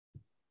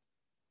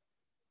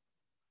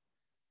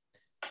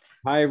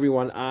Hi,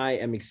 everyone. I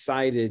am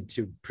excited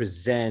to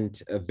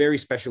present a very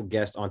special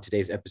guest on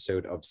today's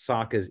episode of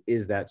Saka's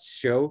Is That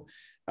Show?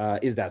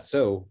 Is That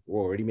So?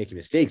 We're already making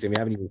mistakes and we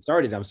haven't even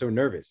started. I'm so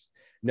nervous.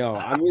 No,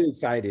 I'm really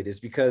excited. It's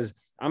because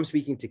I'm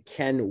speaking to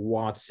Ken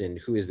Watson,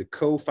 who is the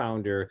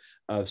co-founder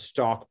of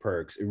Stock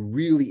Perks, a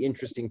really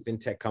interesting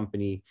fintech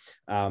company.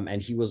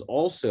 And he was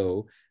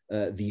also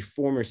the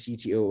former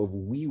CTO of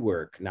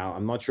WeWork. Now,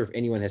 I'm not sure if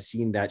anyone has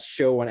seen that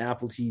show on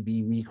Apple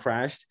TV, We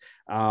Crashed,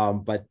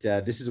 but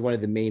this is one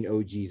of the main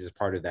OGs as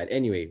part of that.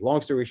 Anyway,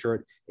 long story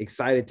short,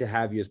 excited to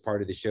have you as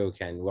part of the show,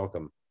 Ken.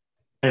 Welcome.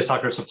 Hey,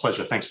 Saka, it's a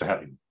pleasure. Thanks for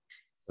having me.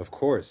 Of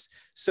course.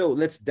 So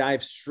let's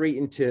dive straight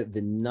into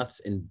the nuts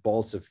and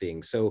bolts of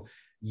things. So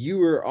you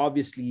were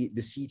obviously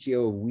the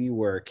CTO of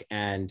WeWork,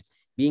 and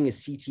being a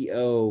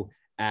CTO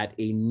at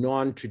a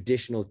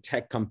non-traditional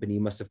tech company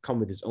must have come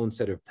with its own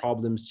set of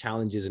problems,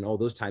 challenges, and all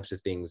those types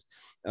of things.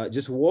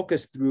 Just walk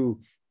us through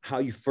how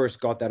you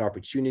first got that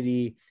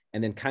opportunity,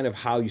 and then kind of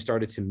how you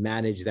started to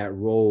manage that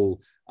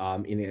role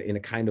in a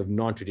kind of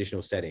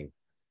non-traditional setting.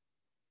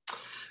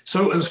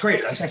 So it was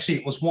great.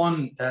 It was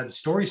one, the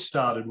story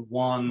started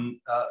one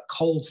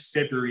cold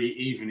February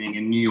evening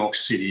in New York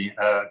City.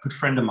 A good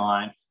friend of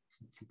mine,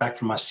 back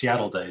from my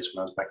Seattle days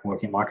when I was back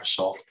working at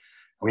Microsoft,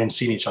 we hadn't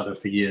seen each other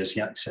for years.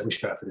 He said, we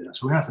should go out for dinner.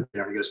 So we went out for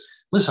dinner. And he goes,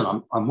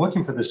 listen, I'm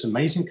working for this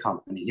amazing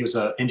company. He was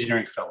an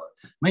engineering fellow,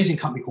 amazing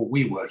company called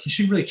WeWork. You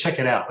should really check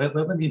it out. Let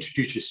me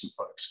introduce you to some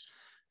folks.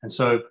 And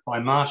so by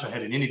March, I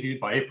had an interview.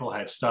 By April, I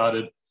had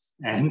started.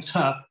 And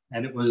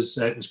it was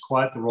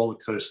quite the roller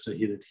coaster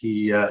that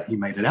he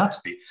made it out to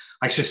be.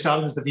 I actually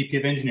started as the VP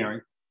of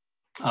engineering,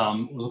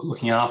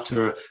 looking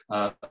after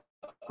a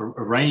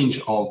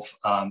range of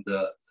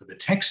the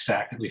tech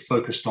stack that we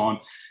focused on,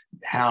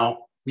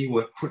 how we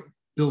were put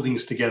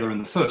buildings together in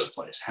the first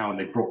place, how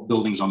they brought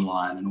buildings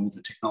online and all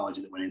the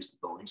technology that went into the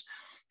buildings.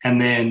 And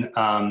then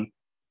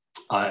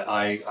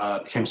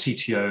I became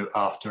CTO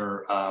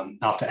after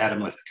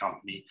Adam left the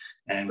company,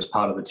 and was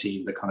part of the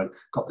team that kind of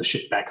got the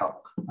ship back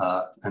up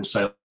and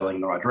sailing in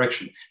the right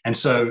direction. And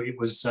so it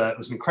was an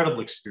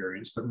incredible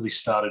experience, but really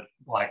started,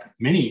 like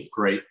many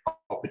great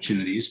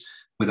opportunities,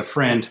 with a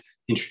friend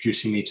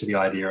introducing me to the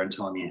idea and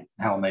telling me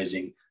how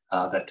amazing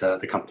that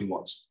the company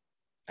was.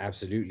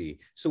 Absolutely.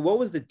 So what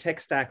was the tech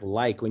stack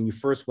like when you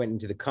first went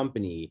into the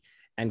company,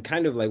 and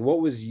kind of like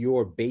what was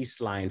your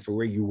baseline for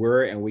where you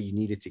were and where you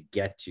needed to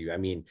get to? I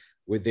mean,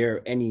 were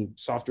there any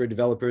software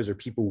developers or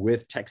people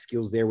with tech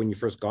skills there when you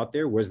first got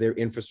there? Was there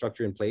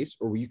infrastructure in place,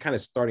 or were you kind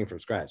of starting from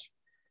scratch?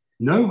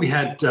 No, we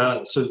had,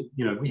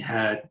 we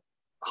had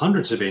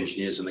hundreds of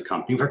engineers in the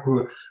company. In fact,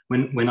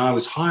 when I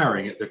was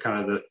hiring at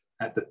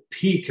the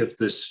peak of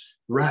this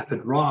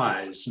rapid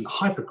rise and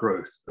hyper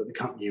growth that the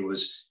company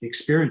was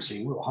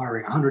experiencing, we were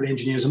hiring 100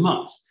 engineers a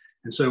month.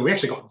 And so we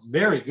actually got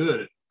very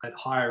good at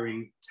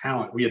hiring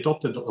talent. We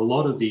adopted a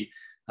lot of the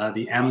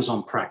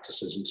Amazon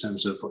practices in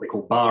terms of what they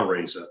call bar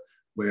raiser,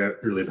 where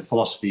really the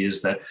philosophy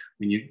is that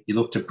when you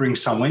look to bring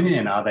someone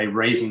in, are they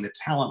raising the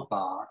talent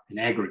bar in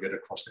aggregate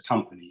across the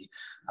company,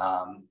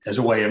 as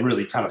a way of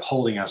really kind of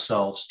holding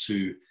ourselves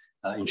to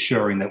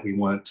ensuring that we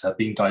weren't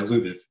being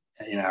dilutive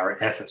in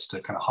our efforts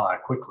to kind of hire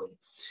quickly.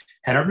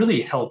 And it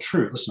really held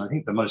true. Listen, I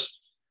think the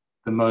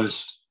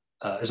most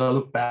as I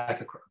look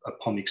back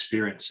upon the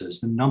experiences,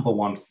 the number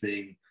one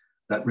thing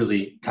that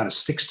really kind of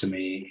sticks to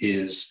me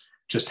is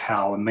just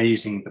how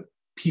amazing the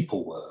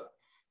people were,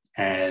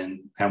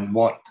 and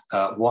what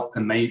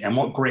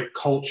great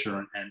culture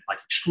and like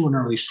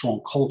extraordinarily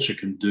strong culture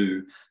can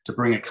do to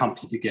bring a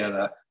company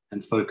together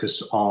and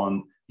focus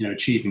on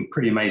achieving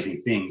pretty amazing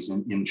things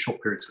in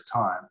short periods of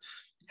time.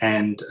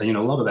 And a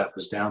lot of that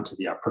was down to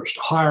the approach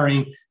to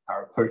hiring,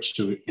 our approach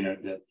to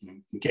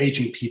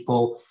engaging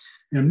people,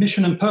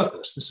 mission and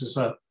purpose. This is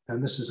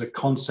a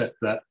concept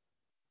that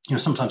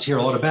sometimes hear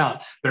a lot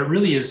about, but it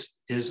really is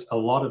a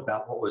lot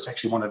about what was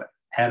actually one of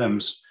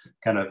Adam's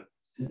kind of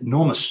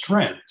enormous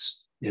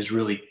strengths, is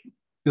really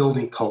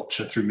building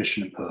culture through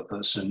mission and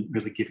purpose, and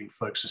really giving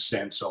folks a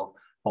sense of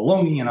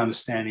belonging and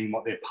understanding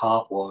what their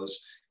part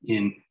was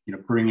in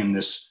bringing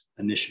this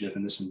initiative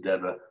and this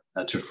endeavor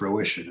to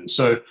fruition. And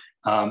so,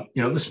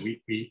 listen,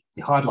 we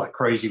hired like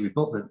crazy. We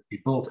built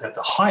at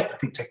the height. I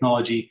think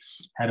technology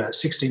had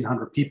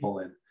 1,600 people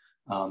in,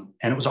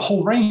 and it was a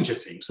whole range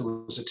of things. There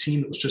was a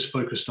team that was just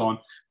focused on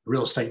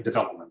real estate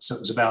development. So it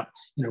was about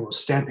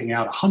stamping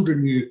out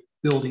 100 new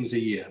buildings a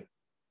year.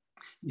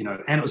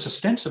 And it was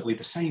ostensibly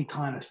the same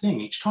kind of thing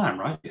each time,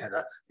 right? You had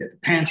the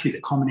pantry,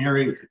 the common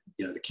area,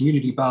 the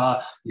community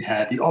bar. You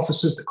had the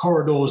offices, the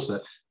corridors,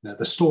 the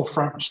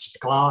storefront, which is the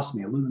glass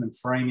and the aluminum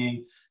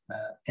framing.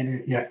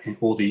 And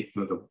all the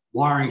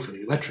wiring for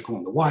the electrical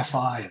and the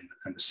Wi-Fi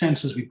and the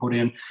sensors we put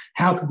in.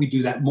 How could we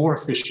do that more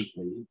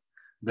efficiently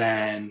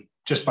than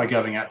just by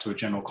going out to a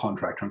general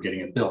contractor and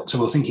getting it built?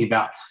 So we're thinking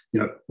about,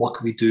 what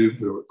could we do?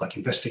 We were like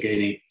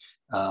investigating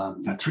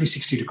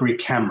 360-degree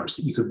cameras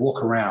that you could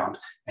walk around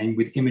and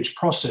with image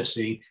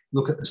processing,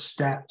 look at the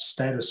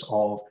status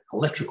of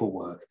electrical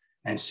work,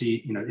 and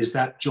see, is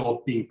that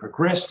job being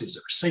progressed? Is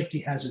there a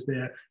safety hazard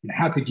there?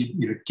 How could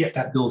you, get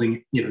that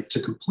building, to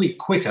complete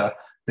quicker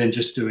than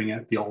just doing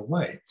it the old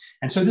way?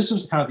 And so this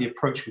was kind of the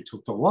approach we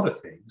took to a lot of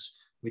things,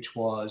 which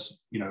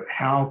was,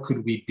 how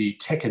could we be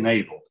tech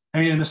enabled? I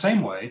mean, in the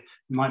same way,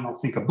 you might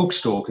not think a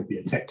bookstore could be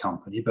a tech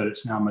company, but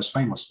it's now most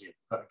famously,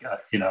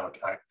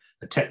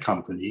 a tech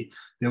company.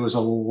 There was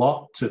a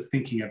lot to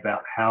thinking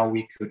about how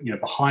we could,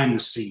 behind the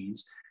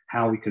scenes,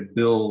 how we could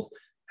build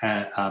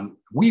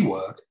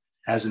WeWork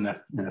as an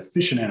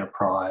efficient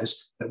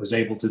enterprise that was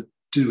able to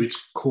do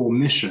its core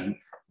mission,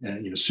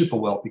 super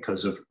well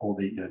because of all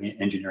the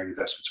engineering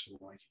investments we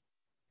were making.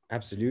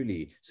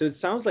 Absolutely. So it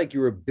sounds like you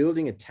were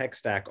building a tech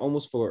stack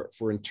almost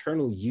for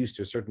internal use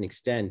to a certain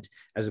extent,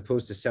 as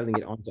opposed to selling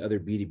it on to other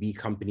B2B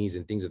companies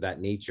and things of that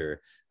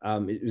nature.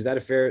 Is that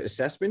a fair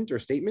assessment or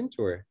statement?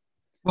 Or?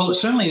 Well,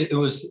 certainly it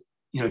was,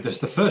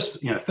 the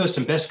first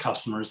and best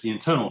customer is the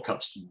internal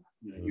customer.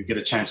 You get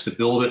a chance to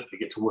build it. You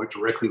get to work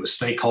directly with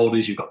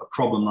stakeholders. You've got the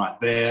problem right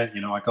there.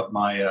 I got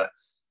my,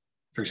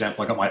 for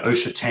example, I got my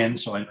OSHA 10,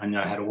 so I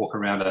know how to walk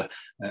around a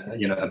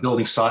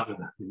building site and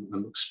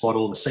spot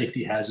all the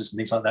safety hazards and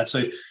things like that.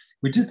 So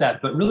we did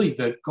that, but really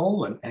the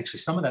goal, and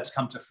actually some of that's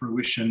come to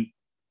fruition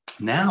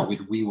now with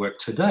WeWork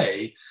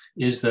today,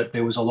 is that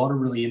there was a lot of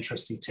really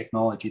interesting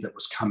technology that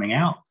was coming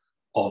out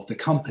of the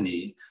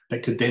company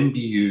that could then be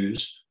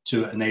used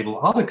to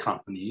enable other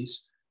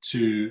companies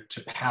to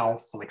power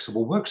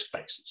flexible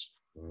workspaces.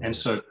 And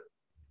so,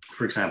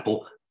 for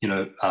example,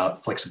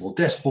 flexible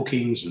desk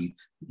bookings and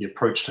the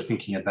approach to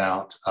thinking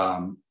about,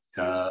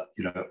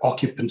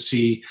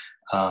 occupancy,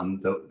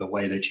 the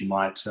way that you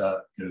might,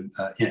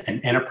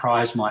 an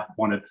enterprise might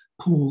want to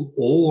pool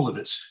all of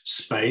its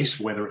space,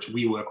 whether it's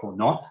WeWork or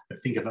not, but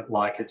think of it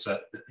like it's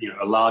a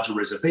larger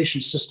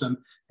reservation system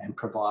and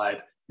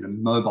provide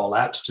mobile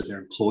apps to their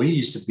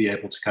employees to be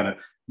able to kind of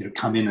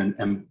come in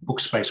and book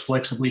space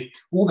flexibly.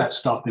 All that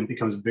stuff then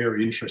becomes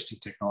very interesting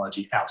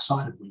technology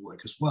outside of WeWork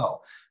as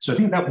well. So I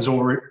think that was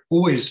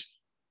always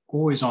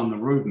on the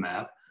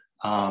roadmap.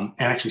 And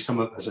actually,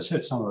 as I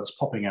said, some of it's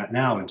popping out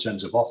now in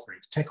terms of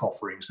offerings, tech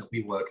offerings that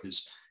WeWork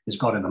has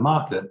got in the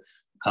market.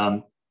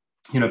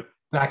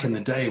 Back in the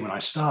day when I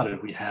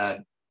started, we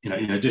had,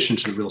 in addition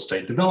to the real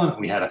estate development,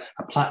 we had a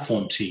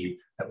platform team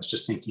that was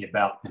just thinking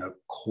about,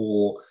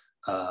 core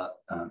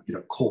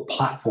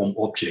platform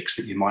objects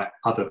that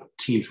other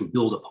teams would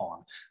build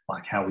upon,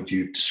 like how would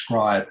you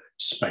describe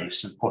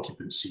space and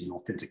occupancy and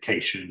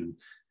authentication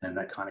and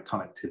that kind of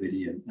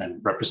connectivity and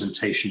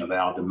representation of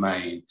our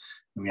domain.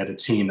 And we had a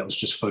team that was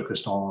just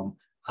focused on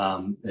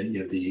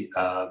the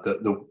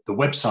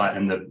website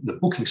and the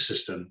booking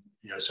system.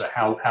 So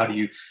how do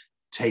you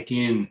take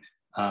in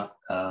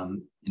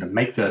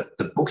make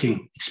the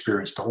booking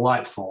experience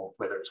delightful,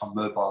 whether it's on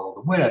mobile or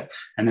the web.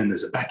 And then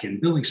there's a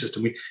back-end billing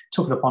system. We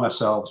took it upon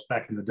ourselves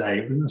back in the day,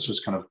 and this was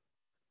kind of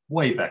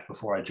way back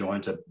before I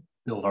joined, to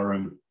build our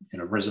own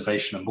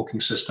reservation and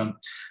booking system.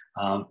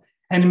 And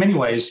in many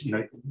ways,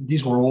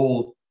 these were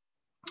all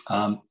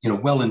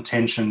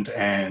well-intentioned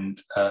and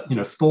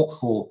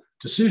thoughtful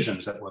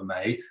decisions that were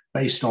made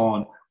based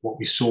on what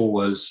we saw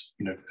was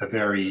a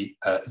very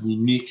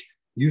unique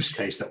use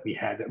case that we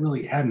had that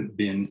really hadn't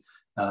been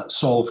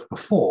solved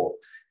before.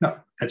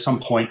 Now, at some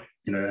point,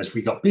 as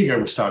we got bigger,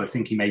 we started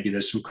thinking maybe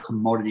there's some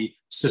commodity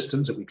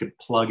systems that we could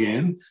plug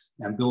in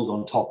and build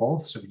on top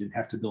of, so we didn't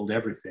have to build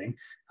everything.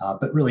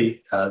 But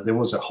really, there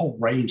was a whole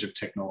range of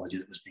technology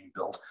that was being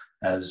built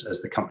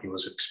as the company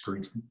was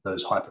experiencing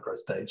those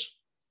hypergrowth days.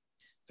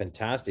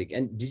 Fantastic.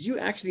 And did you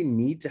actually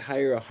need to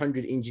hire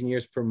 100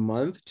 engineers per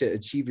month to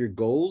achieve your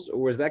goals, or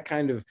was that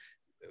kind of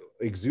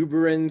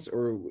exuberance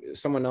or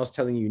someone else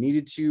telling you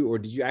needed to, or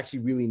did you actually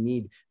really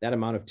need that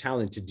amount of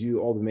talent to do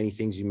all the many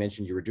things you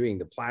mentioned you were doing,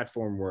 the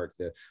platform work,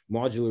 the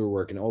modular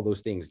work, and all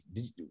those things?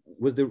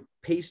 Was the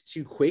pace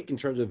too quick in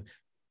terms of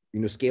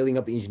scaling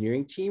up the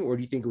engineering team, or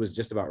do you think it was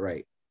just about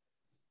right?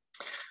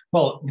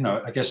 Well,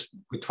 I guess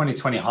with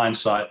 2020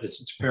 hindsight,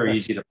 it's very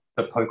easy to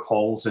poke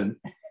holes in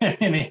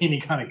any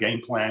kind of game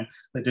plan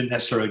that didn't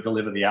necessarily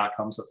deliver the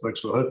outcomes that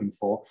folks were hoping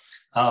for.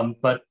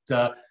 But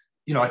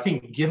I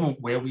think given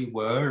where we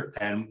were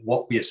and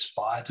what we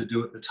aspired to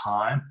do at the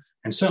time,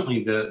 and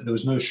certainly there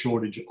was no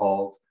shortage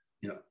of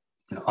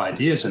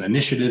ideas and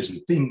initiatives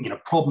and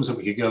problems that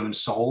we could go and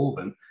solve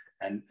and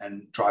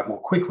drive more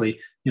quickly.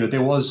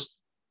 There was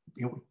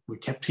we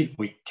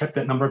kept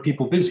that number of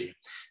people busy.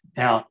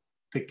 Now,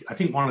 I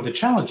think one of the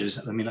challenges,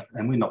 and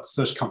we're not the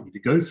first company to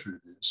go through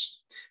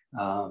this,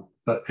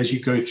 but as you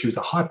go through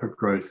the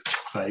hypergrowth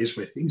phase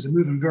where things are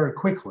moving very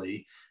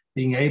quickly,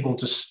 being able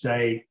to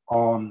stay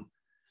on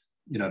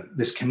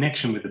this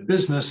connection with the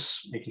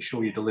business, making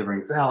sure you're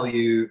delivering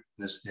value,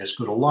 there's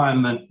good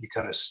alignment, you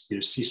kind of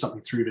see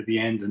something through to the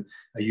end, and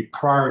are you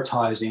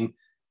prioritizing,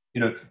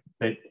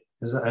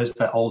 as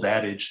that old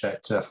adage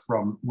that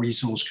from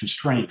resource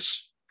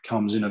constraints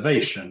comes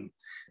innovation.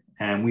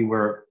 And we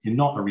were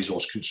not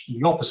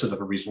the opposite of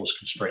a resource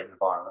constraint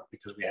environment,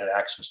 because we had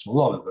access to a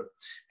lot of it.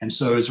 And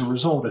so as a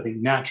result, I think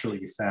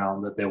naturally you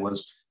found that there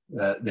was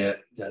there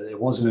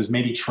wasn't as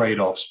many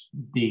trade-offs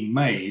being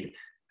made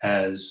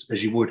as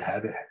you would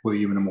have were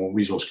you in a more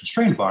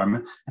resource-constrained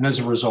environment. And as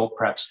a result,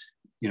 perhaps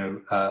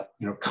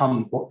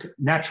what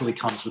naturally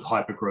comes with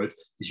hypergrowth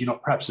is you're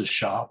not perhaps as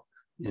sharp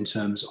in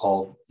terms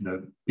of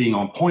being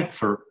on point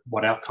for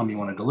what outcome you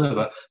want to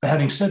deliver. But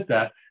having said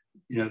that,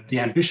 the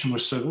ambition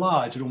was so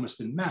large it almost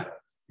didn't matter,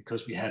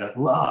 because we had a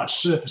large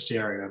surface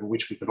area over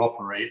which we could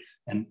operate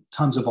and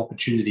tons of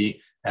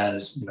opportunity,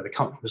 as the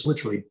company was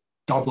literally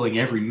doubling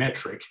every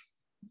metric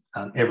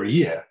every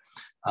year.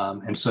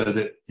 And so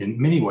that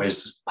in many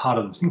ways, part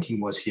of the thinking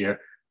was here,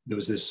 there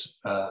was this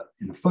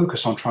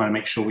focus on trying to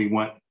make sure we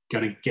weren't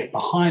going to get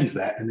behind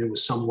that, and there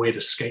was some way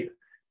to skate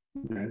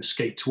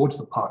towards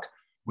the puck,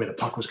 where the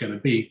puck was going to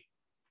be.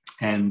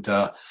 And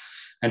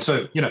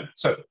so,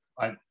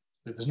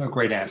 there's no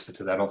great answer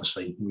to that.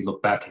 Obviously, we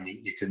look back and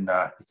you can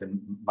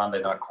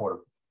Monday night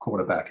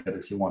quarterback it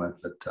if you want to.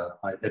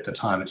 But at the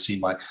time, it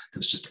seemed like there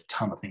was just a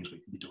ton of things we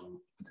could be doing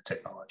with the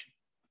technology.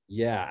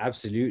 Yeah,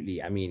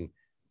 absolutely. I mean,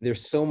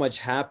 there's so much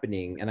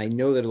happening, and I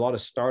know that a lot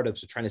of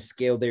startups are trying to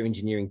scale their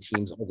engineering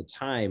teams all the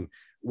time.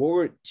 What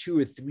were 2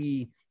 or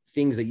 3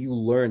 things that you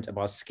learned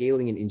about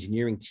scaling an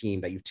engineering team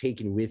that you've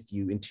taken with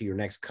you into your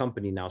next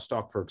company now,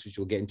 Stockperks, which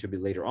we'll get into a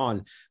bit later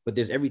on? But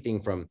there's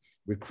everything from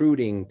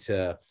recruiting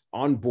to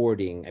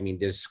onboarding. I mean,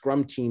 there's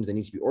Scrum teams that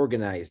need to be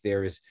organized.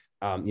 There's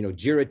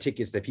Jira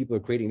tickets that people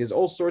are creating. There's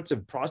all sorts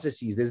of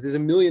processes. There's a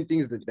million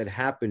things that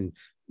happen,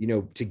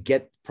 to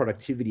get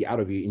productivity out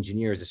of your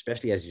engineers,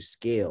 especially as you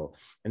scale.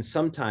 And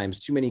sometimes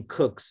too many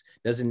cooks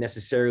doesn't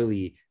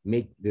necessarily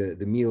make the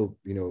meal,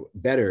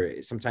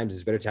 better. Sometimes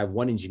it's better to have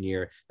one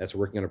engineer that's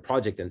working on a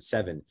project than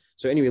 7.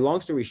 So anyway,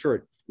 long story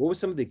short, what were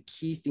some of the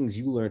key things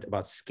you learned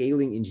about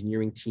scaling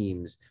engineering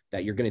teams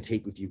that you're going to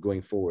take with you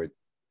going forward?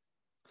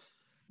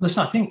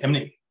 Listen,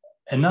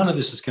 and none of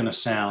this is going to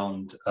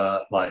sound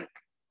like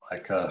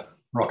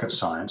rocket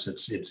science.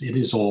 It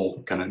is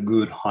all kind of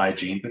good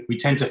hygiene, but we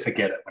tend to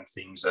forget it when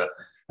things are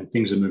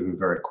moving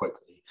very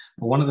quickly.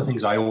 But one of the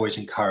things I always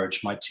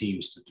encouraged my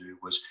teams to do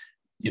was,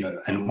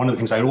 and one of the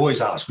things I'd always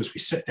ask was, we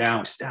sit down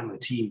with the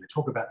team, we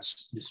talk about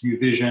this new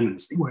vision and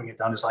this thing we're going to get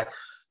done. Is like,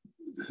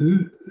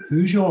 who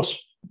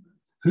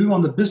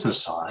on the business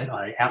side,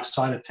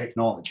 outside of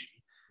technology,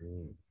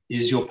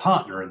 is your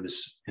partner in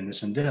this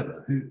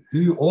endeavor?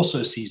 Who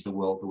also sees the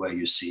world the way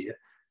you see it,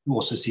 who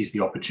also sees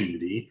the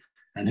opportunity,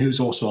 and who's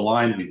also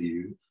aligned with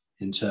you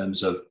in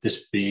terms of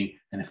this being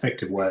an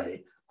effective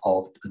way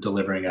of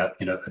delivering a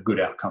good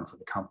outcome for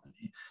the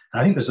company.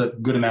 And I think there's a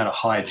good amount of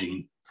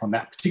hygiene from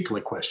that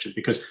particular question,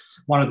 because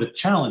one of the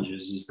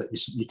challenges is that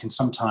you can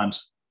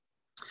sometimes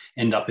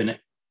end up in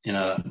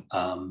a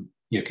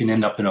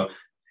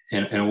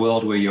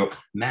world where you're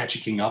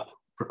magicking up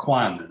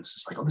requirements.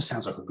 It's like, oh, this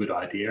sounds like a good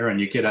idea, and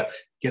you get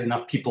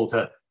enough people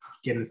to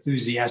get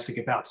enthusiastic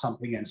about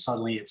something, and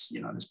suddenly it's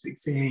this big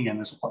thing, and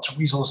there's lots of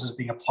resources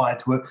being applied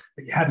to it,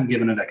 but you haven't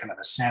given it a kind of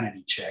a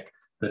sanity check.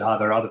 That are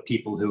there other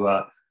people who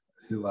are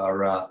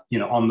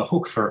on the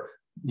hook for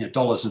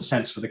dollars and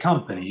cents for the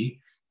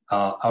company,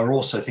 are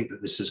also think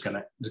that this has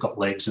got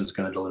legs and is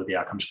going to deliver the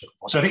outcomes you're looking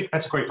for. So I think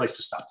that's a great place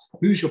to start.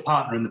 Who's your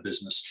partner in the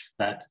business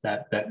that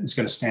is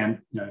going to stand,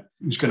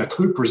 who's going to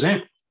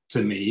co-present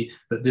to me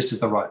that this is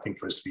the right thing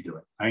for us to be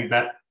doing? I think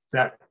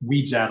that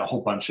weeds out a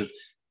whole bunch of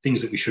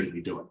things that we shouldn't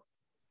be doing.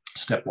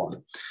 Step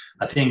 1.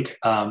 I think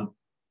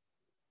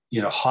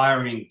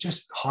hiring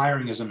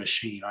as a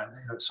machine.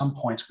 At some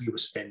points we were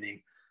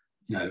spending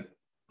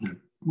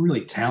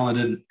really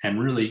talented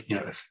and really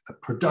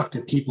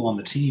productive people on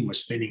the team were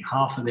spending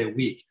half of their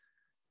week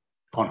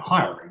on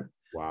hiring.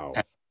 Wow.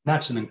 And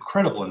that's an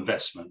incredible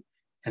investment.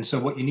 And so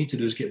what you need to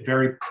do is get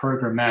very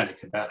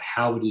programmatic about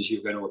how it is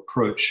you're going to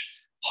approach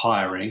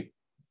hiring,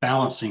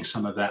 balancing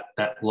some of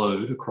that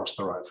load across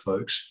the right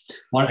folks.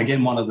 One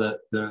of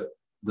the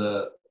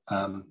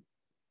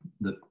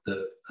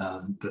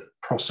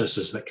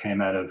processes that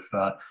came out of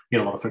a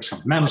lot of folks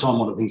come from Amazon.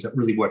 One of the things that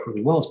really worked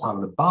really well as part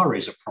of the bar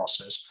raiser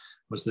process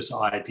was this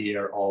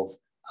idea of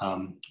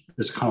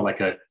this kind of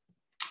like I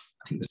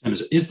think the term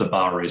is the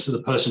bar raiser,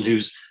 the person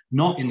who's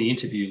not in the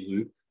interview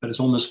loop, but is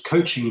almost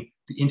coaching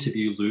the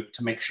interview loop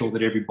to make sure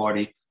that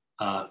everybody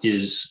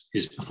is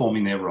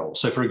performing their role.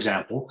 So, for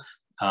example,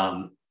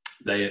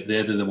 they're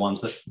the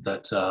ones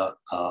that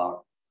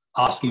are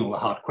asking all the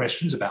hard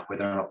questions about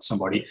whether or not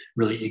somebody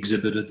really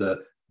exhibited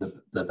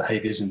the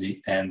behaviors and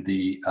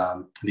the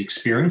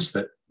experience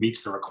that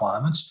meets the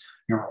requirements.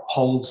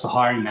 Holds the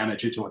hiring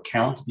manager to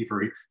account to be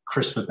very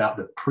crisp about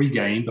the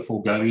pre-game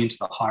before going into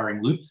the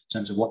hiring loop in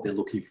terms of what they're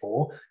looking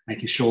for,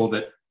 making sure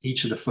that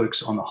each of the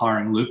folks on the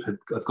hiring loop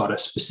have got a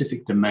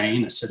specific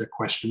domain, a set of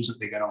questions that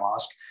they're going to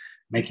ask,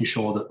 making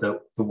sure that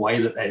the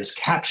way that is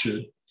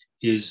captured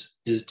is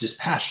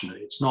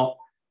dispassionate. It's not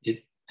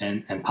it,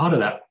 and part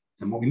of that,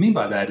 and what we mean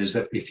by that is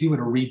that if you were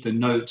to read the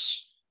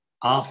notes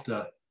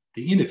after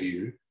the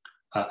interview,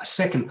 a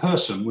second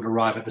person would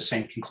arrive at the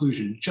same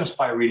conclusion just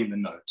by reading the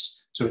notes.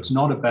 So it's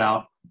not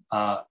about,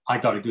 I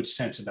got a good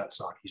sense about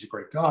Saka. He's a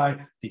great guy.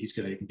 I think he's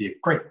going to be a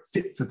great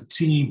fit for the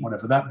team,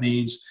 whatever that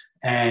means.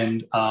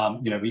 and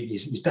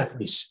he's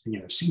definitely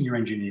senior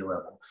engineer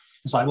level.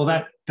 It's like,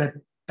 well,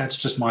 that's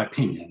just my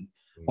opinion.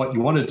 What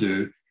you want to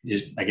do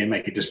is, again,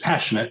 make it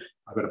dispassionate.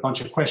 I've got a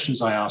bunch of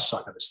questions I asked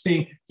Saka this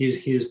thing.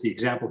 Here's the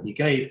example he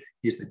gave.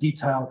 Here's the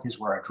detail. Here's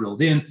where I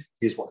drilled in.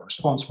 Here's what the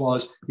response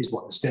was. Here's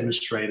what was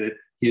demonstrated.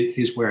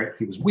 Here's where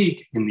he was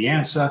weak in the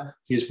answer.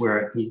 Here's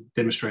where he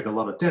demonstrated a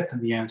lot of depth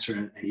in the answer,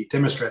 and he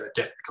demonstrated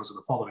depth because of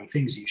the following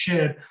things he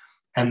shared.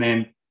 And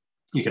then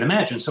you can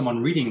imagine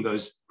someone reading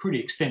those pretty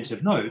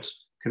extensive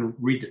notes can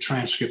read the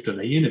transcript of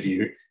the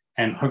interview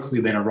and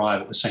hopefully then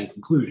arrive at the same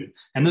conclusion.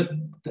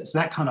 And that's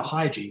that kind of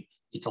hygiene.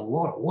 It's a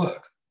lot of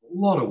work,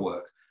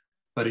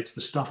 but it's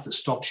the stuff that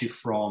stops you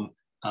from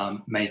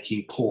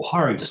making poor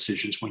hiring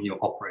decisions when you're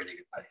operating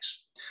at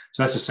pace.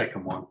 So that's the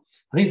second one.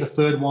 I think the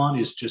third one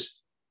is just,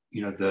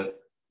 the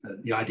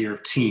idea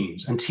of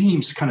teams. And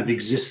teams kind of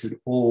exist at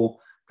all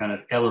kind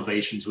of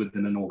elevations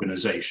within an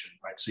organization,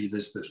 right? So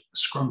there's the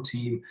Scrum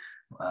team,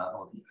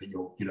 or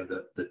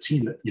the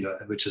team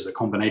that which is a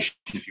combination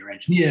of your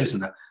engineers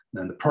and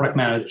the product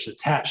manager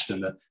attached,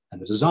 and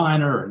the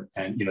designer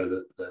and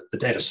the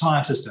data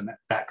scientist, and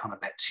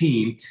that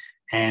team,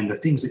 and the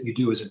things that you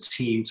do as a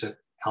team to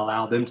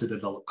allow them to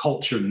develop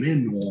culture and their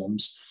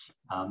norms.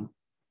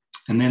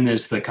 And then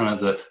there's the kind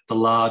of the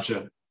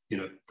larger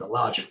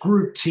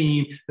group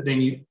team. But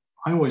then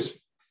I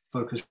always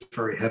focus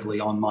very heavily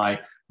on my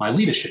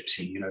leadership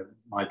team.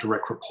 My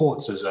direct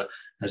reports as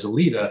a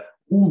leader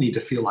all need to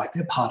feel like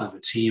they're part of a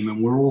team,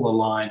 and we're all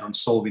aligned on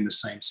solving the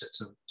same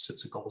sets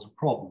of goals and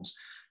problems.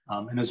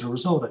 And as a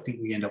result, I think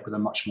we end up with a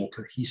much more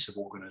cohesive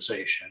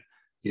organization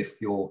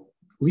if your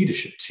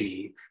leadership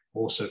team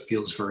also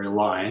feels very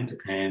aligned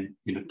and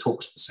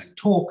talks the same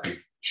talk and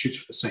shoots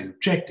for the same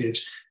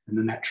objectives, and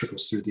then that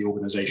trickles through the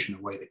organization in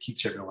a way that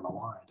keeps everyone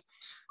aligned.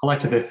 I like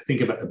to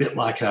think of it a bit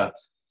like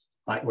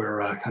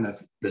we're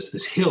there's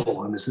this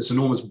hill and there's this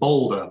enormous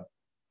boulder,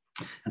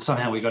 and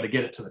somehow we've got to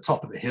get it to the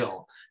top of the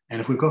hill. And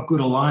if we've got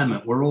good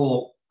alignment, we're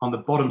all on the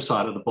bottom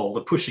side of the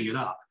boulder pushing it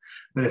up.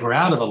 But if we're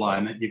out of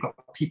alignment, you've got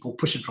people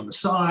pushing from the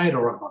side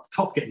or on the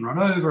top getting run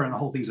over, and the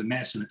whole thing's a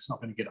mess and it's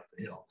not going to get up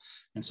the hill.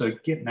 And so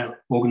getting that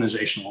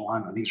organizational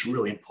alignment, I think, is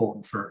really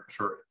important for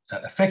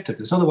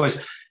effectiveness.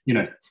 Otherwise,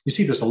 you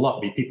see this a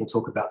lot where people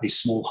talk about these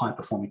small,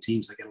 high-performing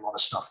teams that get a lot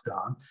of stuff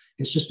done.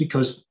 It's just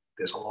because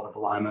there's a lot of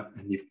alignment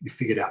and you've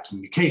figured out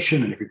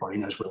communication and everybody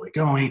knows where we're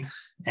going.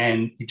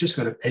 And you've just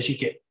got to, as you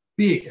get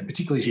big, and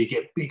particularly as you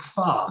get big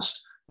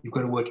fast, you've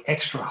got to work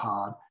extra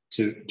hard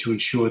to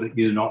ensure that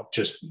you're not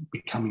just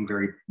becoming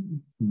very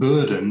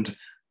burdened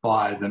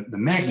by the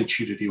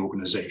magnitude of the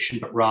organization,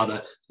 but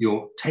rather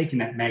you're taking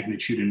that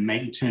magnitude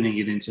and turning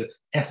it into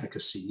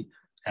efficacy,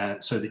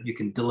 so that you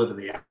can deliver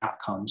the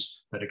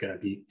outcomes that are going to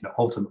be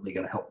ultimately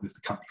going to help move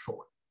the company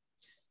forward.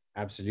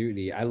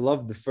 Absolutely. I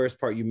love the first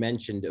part you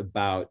mentioned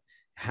about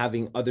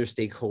having other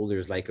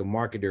stakeholders like a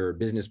marketer or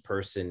business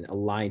person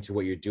aligned to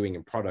what you're doing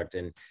in product.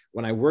 And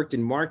when I worked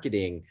in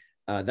marketing,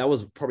 that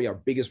was probably our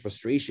biggest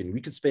frustration.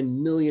 We could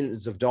spend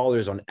millions of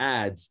dollars on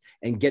ads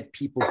and get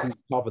people through the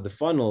top of the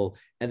funnel.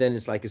 And then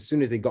it's like, as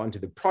soon as they got into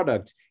the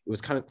product, it was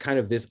kind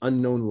of this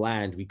unknown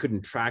land. We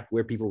couldn't track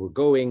where people were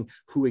going,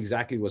 who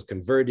exactly was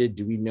converted.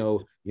 Do we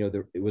know,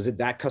 was it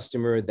that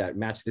customer that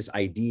matched this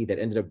ID that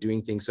ended up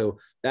doing things? So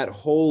that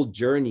whole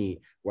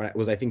journey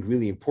was, I think,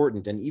 really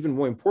important. And even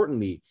more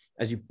importantly,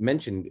 as you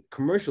mentioned,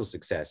 commercial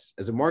success.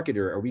 As a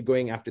marketer, are we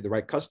going after the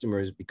right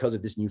customers because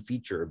of this new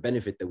feature or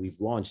benefit that we've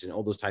launched and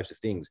all those types of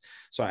things?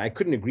 So I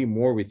couldn't agree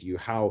more with you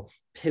how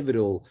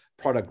pivotal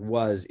product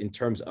was in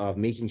terms of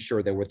making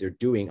sure that what they're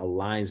doing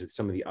aligns with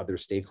some of the other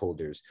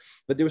stakeholders.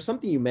 But there was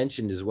something you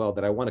mentioned as well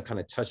that I want to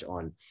kind of touch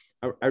on.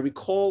 I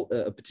recall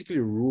a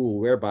particular rule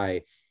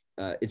whereby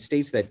it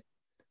states that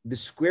the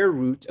square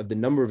root of the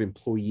number of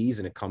employees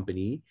in a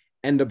company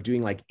end up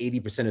doing like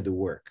 80% of the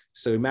work.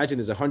 So imagine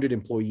there's 100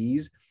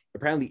 employees.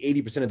 Apparently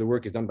 80% of the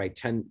work is done by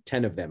 10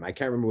 of them. I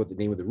can't remember what the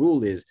name of the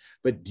rule is,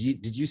 but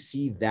did you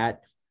see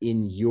that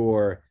in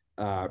your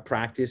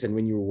practice and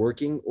when you were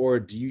working,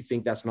 or do you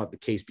think that's not the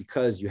case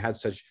because you had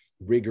such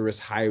rigorous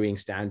hiring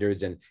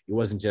standards and it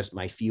wasn't just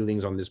my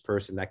feelings on this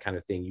person, that kind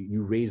of thing?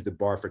 You raised the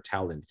bar for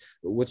talent.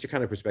 What's your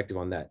kind of perspective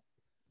on that?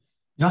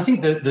 I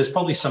think that there's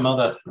probably some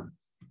other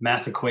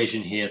math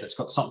equation here that's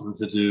got something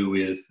to do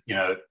with,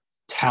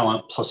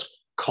 talent plus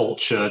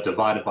culture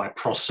divided by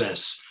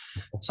process,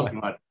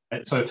 something like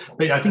that. So,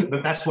 but I think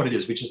that's what it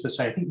is, which is to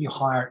say, I think you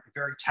hire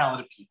very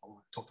talented people.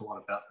 We've talked a lot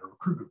about the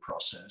recruitment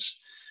process.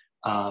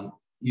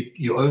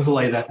 You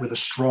overlay that with a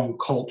strong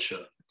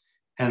culture.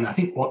 And I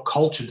think what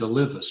culture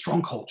delivers,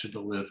 strong culture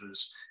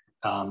delivers,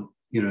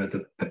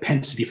 the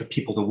propensity for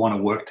people to want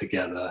to work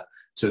together,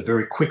 to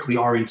very quickly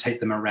orientate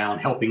them around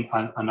helping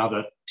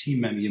another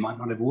team member you might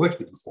not have worked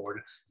with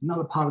before,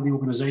 another part of the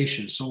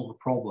organization, solve a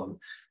problem,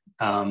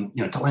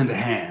 to lend a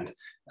hand.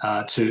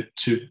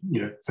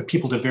 For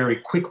people to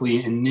very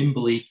quickly and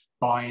nimbly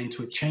buy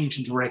into a change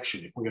in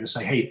direction. If we're going to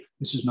say, hey,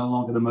 this is no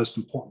longer the most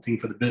important thing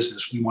for the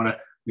business, we want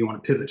to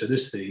pivot to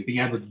this thing, being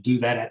able to do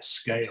that at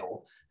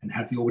scale and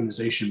have the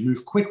organization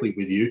move quickly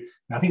with you.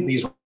 And I think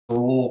these are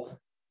all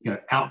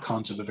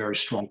outcomes of a very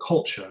strong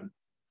culture.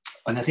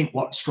 And I think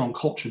what strong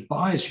culture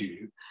buys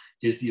you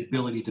is the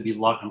ability to be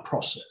light on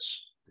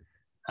process.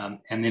 And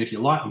then if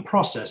you're light on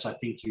process, I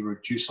think you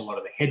reduce a lot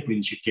of the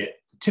headwinds you get,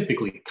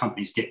 typically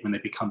companies get when they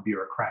become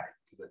bureaucratic.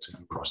 That's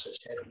kind of process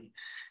heavy.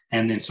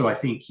 And then so I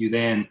think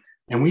and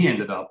we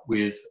ended up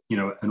with,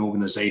 an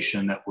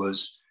organization that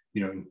was,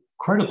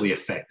 incredibly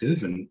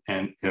effective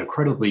and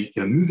incredibly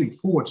moving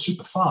forward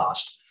super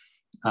fast.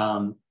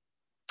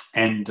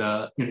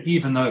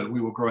 Even though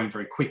we were growing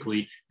very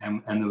quickly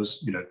and there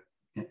was,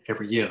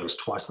 every year there was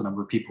twice the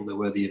number of people there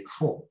were the year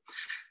before.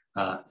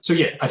 I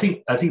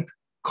think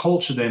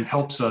culture then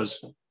helps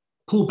us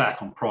pull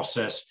back on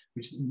process,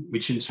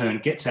 which in turn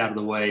gets out of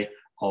the way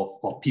of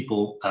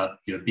people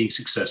being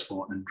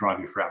successful and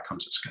driving for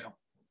outcomes at scale.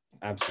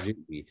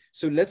 Absolutely.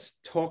 So let's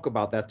talk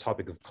about that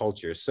topic of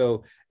culture.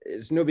 So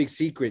it's no big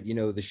secret,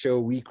 the show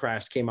We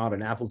Crashed came out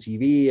on Apple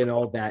TV and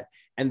all that,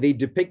 and they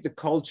depict the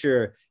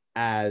culture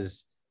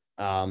as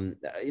in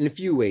a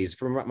few ways.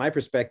 From my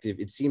perspective,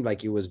 it seemed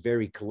like it was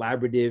very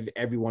collaborative.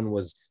 Everyone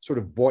was sort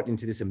of bought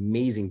into this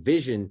amazing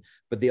vision,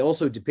 but they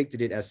also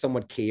depicted it as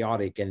somewhat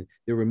chaotic, and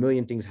there were a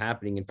million things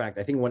happening. In fact,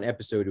 I think one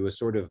episode, it was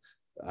sort of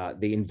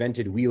they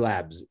invented We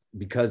Labs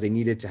because they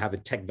needed to have a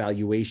tech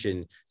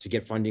valuation to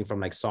get funding from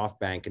like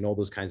SoftBank and all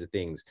those kinds of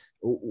things.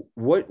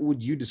 What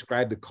would you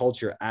describe the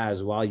culture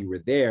as while you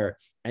were there?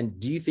 And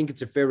do you think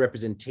it's a fair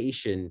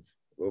representation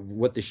of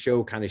what the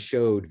show kind of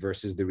showed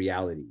versus the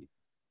reality?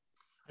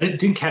 I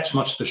didn't catch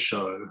much of the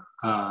show,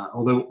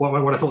 although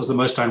what I thought was the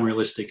most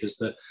unrealistic is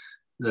that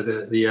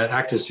the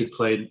actors who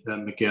played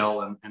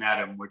Miguel and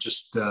Adam were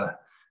just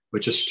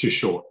too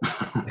short.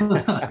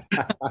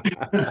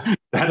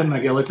 Adam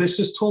and Miguel, they're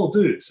just tall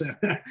dudes.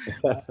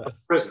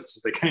 Presence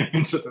as they came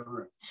into the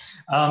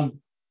room.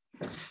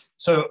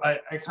 So I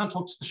can't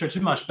talk to the show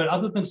too much, but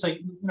other than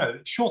say,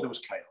 sure, there was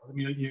chaos. I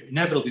mean,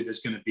 inevitably there's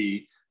going to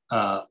be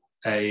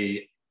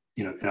in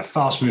a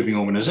fast-moving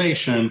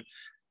organization.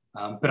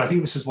 But I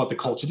think this is what the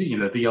culture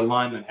did. The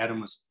alignment. Adam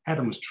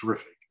was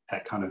terrific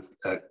at kind of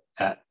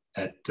at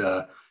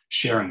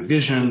sharing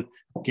vision,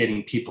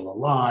 getting people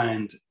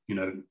aligned.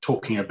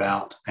 Talking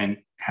about and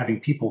having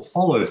people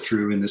follow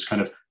through in this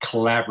kind of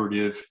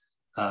collaborative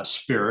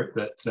spirit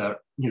that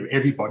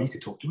everybody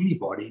could talk to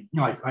anybody.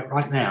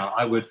 Right now,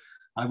 I would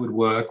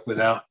work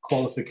without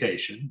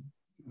qualification.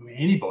 I mean,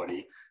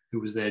 anybody who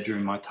was there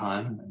during my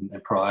time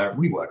and prior,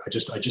 we work. I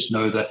just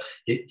know that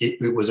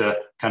it was a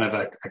kind of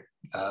a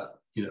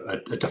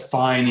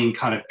defining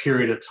kind of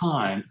period of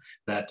time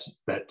that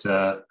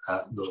there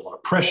was a lot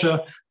of pressure,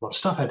 a lot of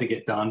stuff had to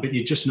get done, but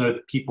you just know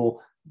that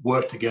people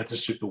worked together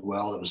super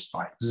well. There was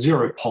like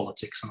zero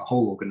politics in the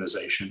whole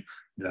organization,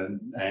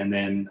 and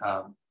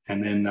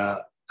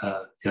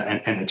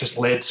it just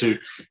led to,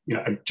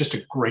 just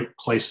a great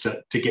place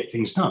to get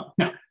things done.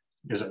 Now,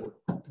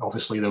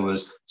 obviously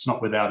it's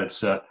not without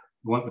its, it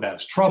went without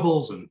its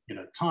troubles, and,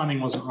 timing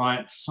wasn't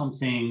right for some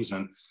things,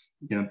 and,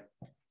 the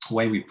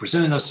way we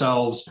presented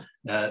ourselves,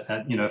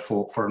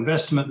 for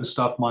investment and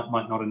stuff might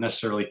not have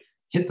necessarily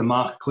hit the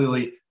mark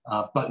clearly.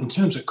 But in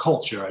terms of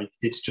culture,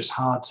 it's just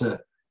hard to,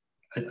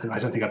 I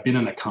don't think I've been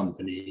in a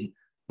company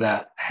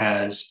that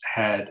has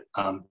had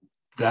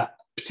that,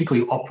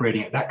 particularly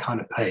operating at that kind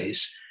of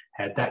pace,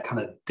 had that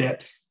kind of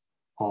depth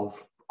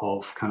of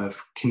kind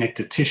of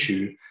connected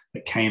tissue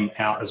that came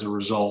out as a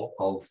result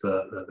of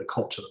the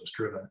culture that was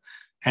driven.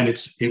 And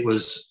it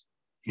was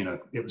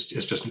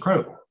just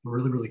incredible,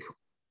 really, really cool.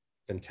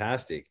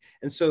 Fantastic.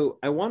 And so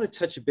I want to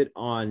touch a bit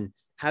on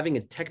having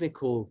a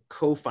technical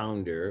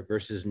co-founder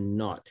versus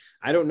not.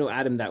 I don't know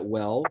Adam that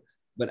well,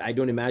 but I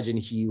don't imagine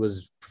he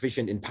was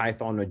proficient in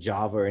Python or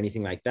Java or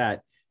anything like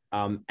that.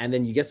 And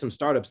then you get some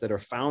startups that are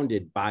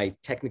founded by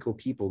technical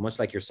people, much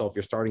like yourself.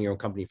 You're starting your own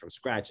company from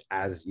scratch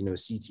as,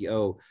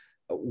 CTO.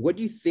 What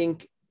do you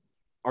think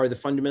are the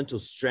fundamental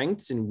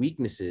strengths and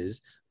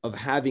weaknesses of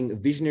having a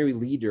visionary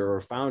leader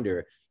or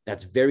founder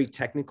that's very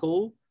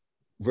technical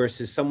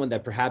versus someone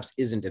that perhaps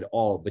isn't at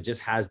all, but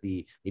just has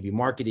the maybe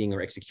marketing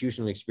or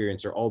executional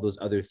experience or all those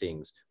other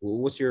things?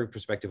 What's your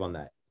perspective on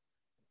that?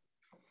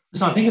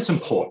 So I think it's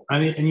important. I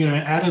mean, and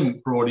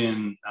Adam brought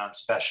in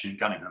Sebastian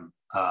Gunningham,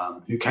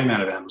 who came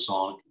out of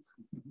Amazon,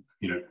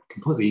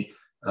 completely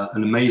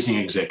an amazing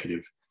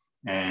executive,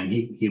 and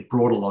he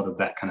brought a lot of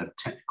that kind of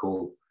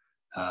technical.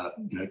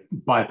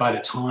 By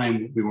the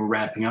time we were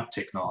ramping up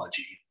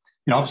technology,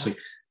 obviously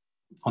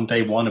on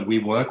day one of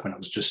WeWork, when it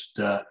was just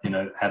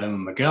Adam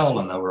and Miguel,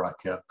 and they were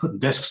like putting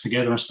desks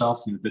together and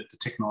stuff, the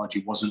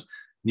technology wasn't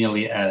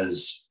nearly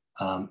as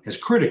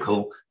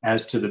critical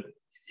as to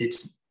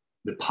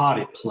the part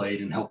it played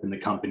in helping the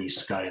company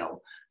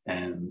scale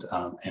and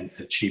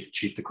achieve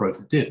the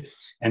growth it did.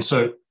 And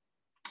so,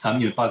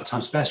 by the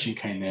time Sebastian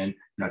came in,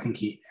 I think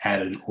he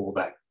added all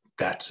that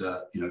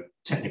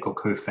technical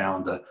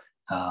co-founder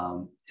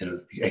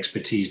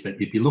expertise that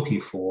you'd be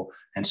looking for,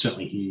 and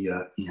certainly he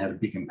had a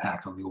big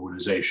impact on the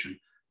organization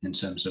in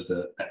terms of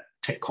that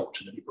tech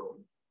culture that he brought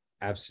in.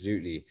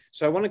 Absolutely.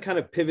 So I want to kind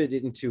of pivot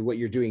it into what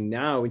you're doing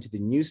now, into the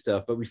new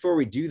stuff. But before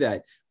we do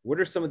that, what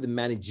are some of the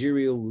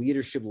managerial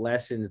leadership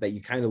lessons that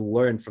you kind of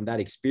learned from that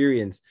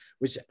experience,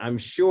 which I'm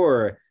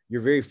sure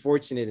you're very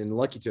fortunate and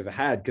lucky to have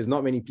had, because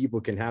not many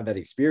people can have that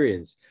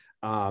experience.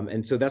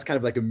 And so that's kind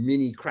of like a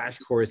mini crash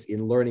course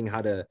in learning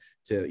how to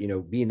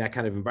be in that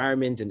kind of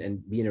environment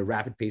and be in a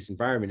rapid paced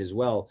environment as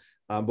well.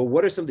 But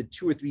what are some of the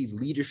 2 or 3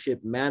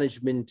 leadership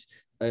management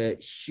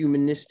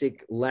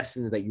humanistic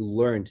lessons that you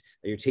learned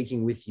that you're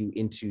taking with you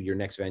into your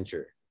next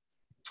venture?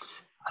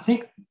 I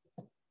think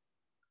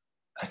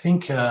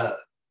I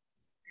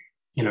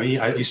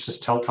used to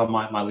tell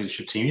my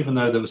leadership team, even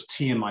though there was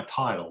T in my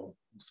title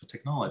for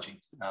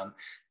technology,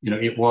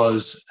 it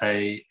was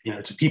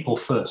it's a people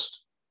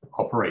first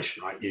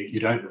operation, right? You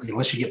don't,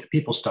 unless you get the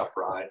people stuff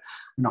right,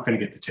 you're not going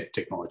to get the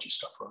technology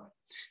stuff right.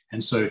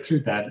 And so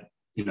through that,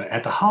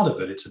 at the heart of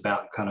it, it's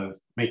about kind of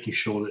making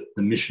sure that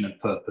the mission and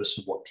purpose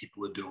of what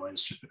people are doing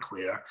is super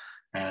clear,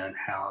 and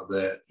how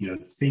the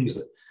things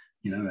that,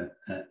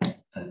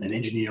 an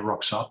engineer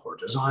rocks up or a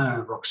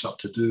designer rocks up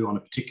to do on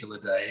a particular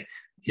day,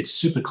 it's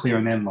super clear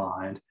in their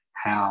mind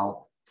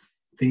how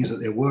things that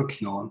they're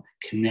working on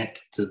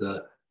connect to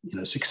the,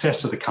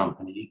 success of the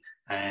company,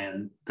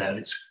 and that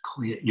it's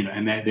clear,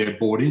 and that they're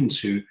bought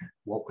into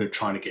what we're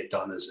trying to get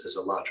done as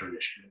a larger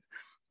initiative.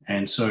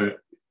 And so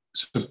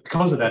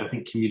because of that, I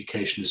think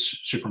communication is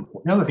super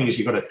important. The other thing is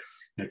you've got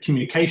to,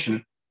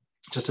 communication,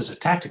 just as a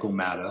tactical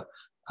matter,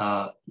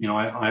 I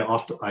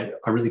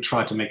really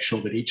try to make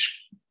sure that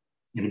each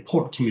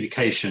important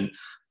communication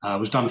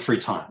was done 3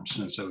 times.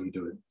 And so we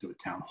do a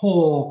town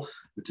hall,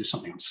 we do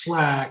something on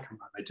Slack,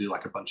 I do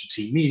like a bunch of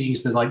team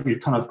meetings. They're like,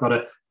 you've kind of got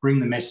to bring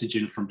the message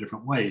in from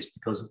different ways,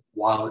 because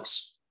while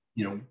it's,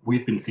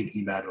 we've been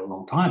thinking about it a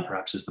long time,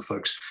 perhaps, as the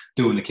folks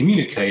doing the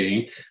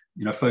communicating,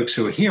 folks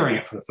who are hearing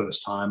it for the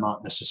first time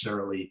aren't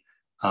necessarily,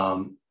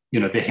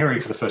 they're hearing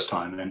for the first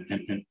time.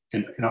 And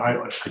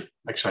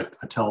I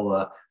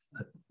tell,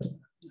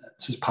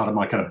 this is part of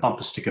my kind of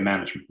bumper sticker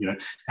management.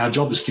 Our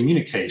job as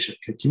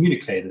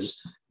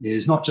communicators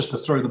is not just to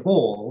throw the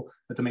ball,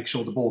 but to make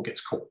sure the ball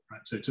gets caught,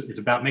 right? So it's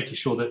about making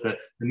sure that the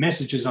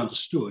message is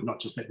understood, not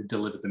just that we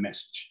deliver the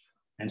message.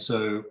 And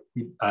so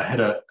I had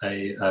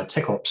a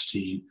tech ops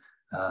team,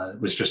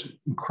 was just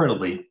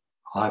incredibly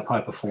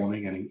high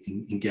performing and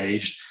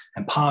engaged,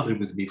 and partnered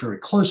with me very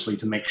closely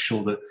to make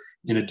sure that,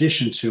 in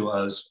addition to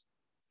us,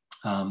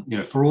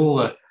 for all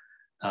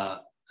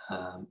the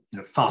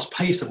fast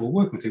pace that we're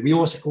working with, we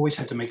always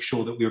had to make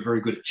sure that we were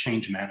very good at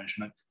change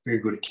management, very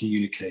good at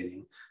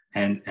communicating,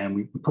 and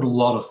we put a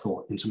lot of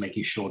thought into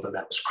making sure that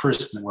was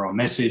crisp and we're on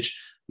message.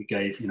 We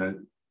gave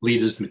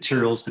leaders the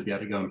materials to be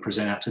able to go and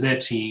present out to their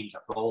teams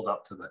that rolled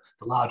up to the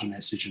larger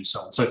message, and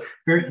so on. So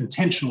very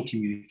intentional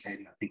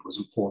communicating, I think, was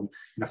important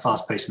in a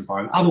fast-paced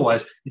environment.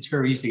 Otherwise, it's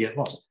very easy to get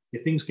lost.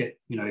 If things get,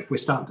 if we're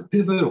starting to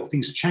pivot, or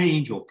things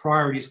change, or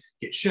priorities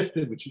get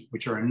shifted,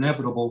 which are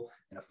inevitable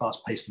in a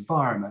fast-paced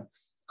environment,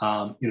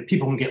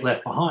 people can get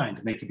left behind,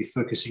 and they could be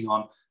focusing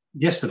on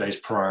yesterday's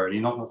priority,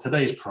 not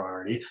today's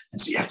priority. And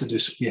so you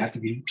have to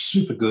be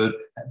super good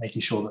at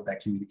making sure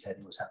that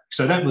communicating was happening.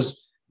 So that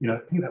was, I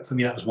think that for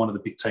me, that was one of the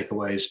big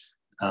takeaways,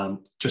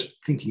 just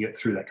thinking it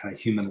through that kind of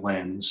human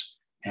lens,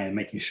 and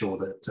making sure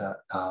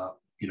that,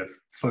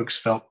 folks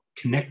felt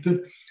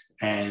connected,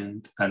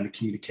 and the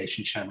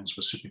communication channels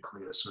were super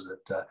clear, so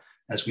that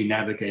as we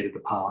navigated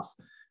the path,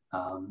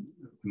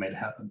 we made it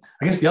happen.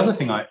 I guess the other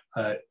thing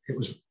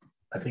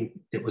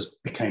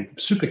became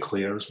super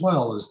clear as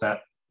well, is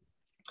that,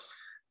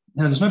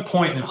 there's no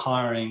point in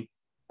hiring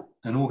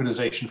an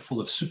organization full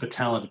of super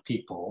talented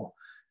people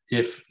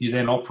if you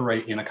then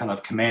operate in a kind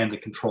of command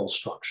and control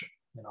structure.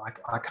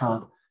 I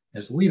can't,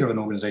 as the leader of an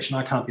organization,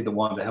 I can't be the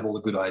one to have all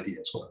the good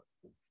ideas. Well,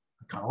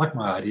 I kind of like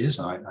my ideas,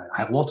 and I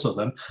have lots of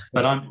them,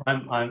 but I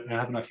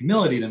have enough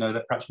humility to know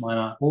that perhaps mine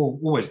aren't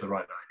always the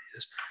right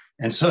ideas.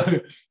 And so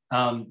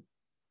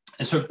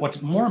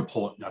what's more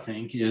important, I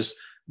think, is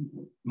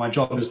my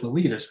job as the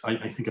leader.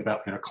 I think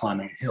about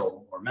climbing a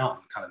hill or a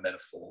mountain kind of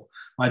metaphor.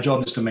 My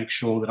job is to make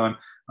sure that I'm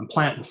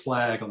planting a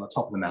flag on the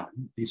top of the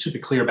mountain, be super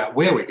clear about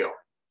where we're going,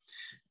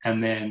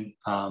 and then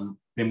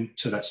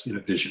so that's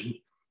vision,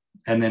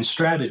 and then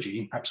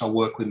strategy. Perhaps I'll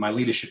work with my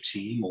leadership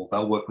team, or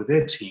they'll work with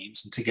their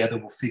teams, and together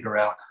we'll figure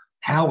out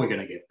how we're going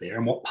to get there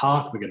and what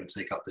path we're going to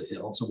take up the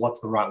hill. So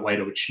what's the right way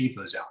to achieve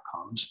those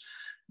outcomes,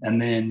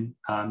 and then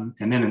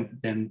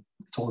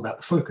it's all about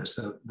the focus.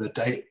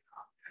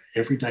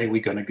 Every day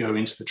we're going to go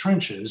into the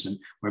trenches, and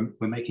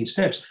we're making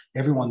steps.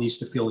 Everyone needs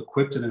to feel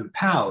equipped and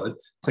empowered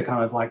to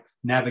kind of like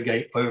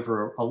navigate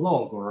over a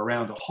log or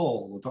around a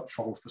hole, or not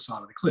fall off the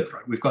side of the cliff,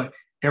 right?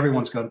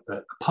 Everyone's got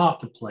a part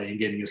to play in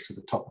getting us to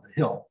the top of the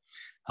hill.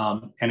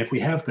 And if we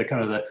have the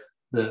kind of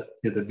the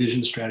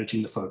vision, strategy,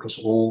 and the focus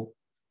all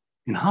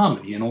in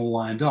harmony and all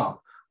lined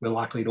up, we're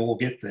likely to all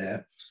get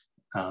there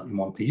in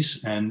one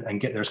piece and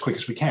get there as quick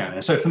as we can.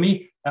 And so for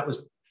me, that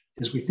was,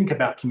 as we think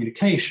about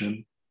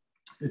communication,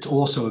 it's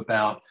also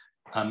about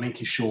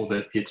making sure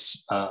that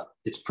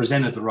it's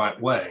presented the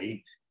right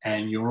way,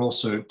 and you're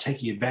also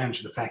taking advantage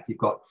of the fact you've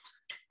got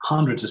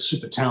hundreds of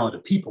super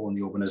talented people in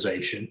the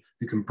organization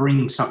who can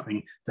bring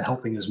something to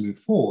helping us move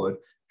forward.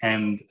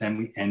 And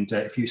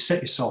if you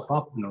set yourself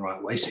up in the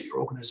right way, set your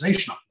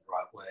organization up in the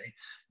right way,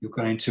 you're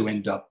going to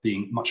end up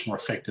being much more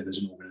effective as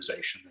an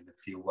organization than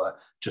if you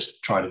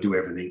just try to do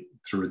everything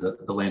through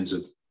the lens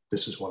of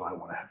this is what I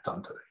want to have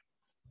done today.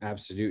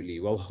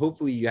 Absolutely. Well,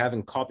 hopefully you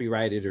haven't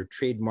copyrighted or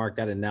trademarked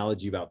that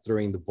analogy about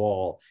throwing the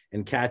ball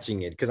and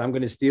catching it, because I'm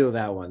going to steal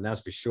that one.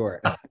 That's for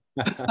sure.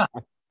 I've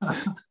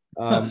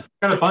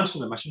got a bunch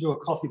of them. I should do a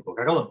coffee book.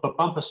 I got a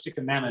bumper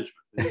sticker management.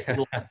 These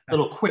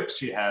little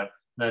quips you have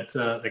that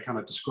they kind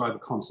of describe a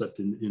concept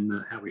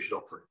in how we should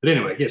operate. But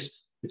anyway,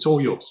 yes, it's all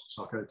yours,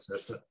 Saka.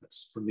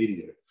 It's from me to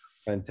you.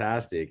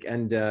 Fantastic.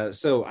 And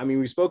so, I mean,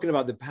 we've spoken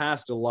about the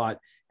past a lot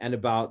and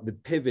about the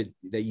pivot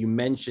that you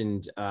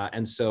mentioned.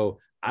 And so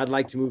I'd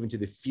like to move into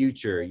the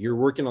future. You're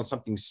working on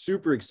something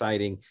super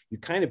exciting. You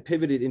kind of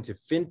pivoted into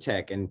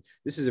fintech, and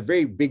this is a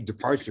very big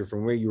departure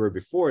from where you were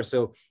before.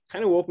 So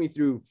kind of walk me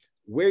through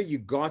where you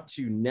got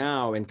to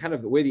now and kind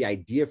of where the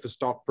idea for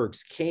Stock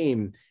Perks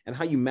came and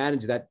how you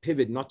manage that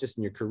pivot, not just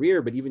in your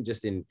career, but even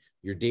just in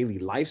your daily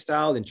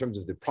lifestyle, in terms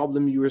of the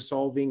problem you were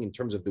solving, in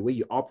terms of the way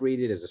you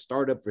operated as a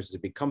startup versus a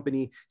big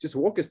company. Just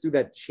walk us through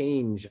that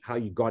change, how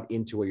you got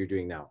into what you're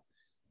doing now.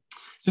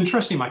 It's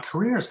interesting. My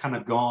career has kind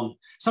of gone.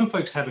 Some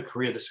folks have a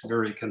career that's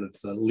very kind of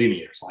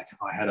linear. It's like if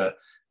I had a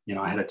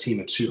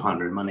team of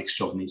 200, my next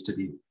job needs to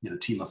be a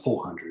team of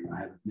 400.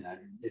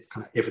 It's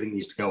kind of everything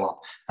needs to go up,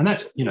 and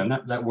that's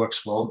that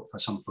works well for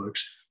some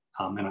folks,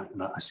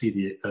 and I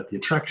see the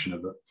attraction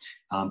of it.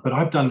 But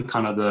I've done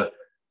kind of the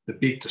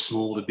big to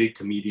small, the big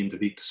to medium, to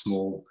big to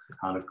small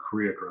kind of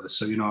career growth.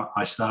 So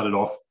I started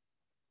off.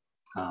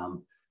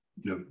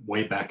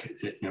 Way back,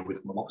 with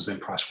what was then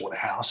Price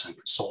Waterhouse and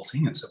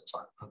consulting. And so it was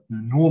like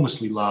an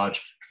enormously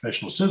large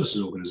professional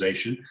services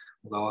organization,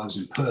 although I was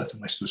in Perth in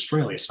Western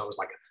Australia. So I was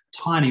like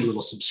a tiny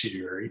little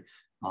subsidiary.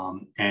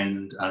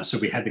 So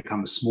we had to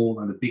become the small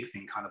and the big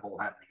thing kind of all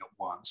happening at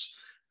once.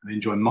 I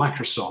joined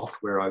Microsoft,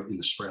 where I'm in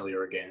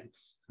Australia again.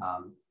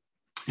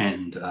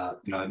 Then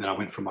I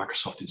went from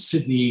Microsoft in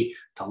Sydney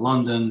to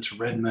London to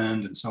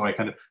Redmond. And so I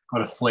kind of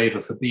got a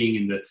flavor for being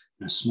in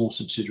a small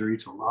subsidiary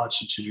to a large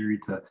subsidiary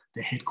to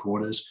the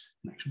headquarters,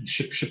 and actually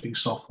shipping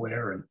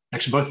software. And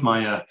actually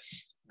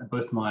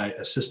both my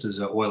sisters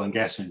are oil and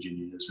gas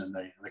engineers, and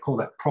they call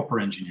that proper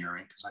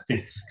engineering, because I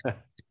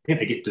think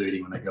they get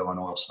dirty when they go on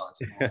oil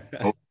sites.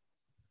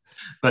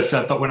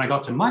 But when I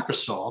got to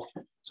Microsoft,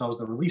 so I was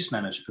the release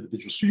manager for the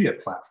Visual Studio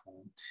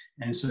platform.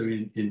 And so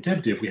in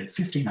DevDiv, we had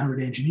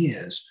 1,500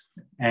 engineers,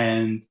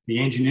 and the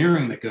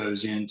engineering that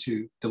goes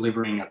into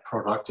delivering a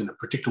product in a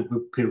predictable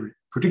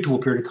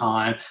period of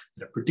time,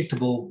 at a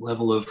predictable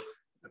level of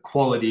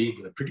quality,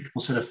 with a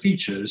predictable set of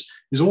features,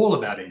 is all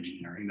about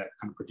engineering, that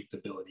kind of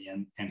predictability,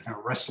 and kind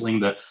of wrestling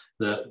the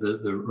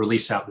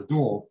release out the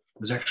door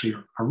was actually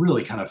a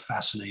really kind of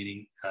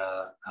fascinating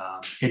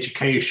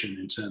education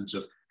in terms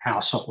of how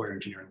software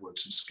engineering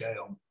works at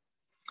scale.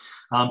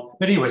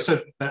 But anyway,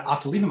 but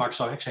after leaving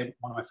Microsoft, actually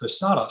one of my first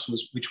startups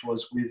which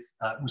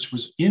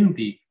was in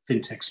the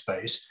fintech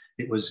space.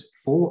 It was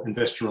for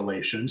investor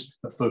relations,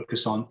 but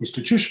focused on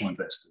institutional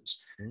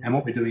investors. Mm-hmm. And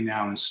what we're doing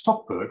now in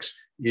Stock Perks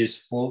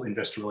is for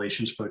investor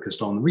relations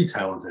focused on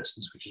retail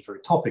investors, which is very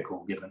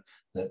topical given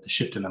the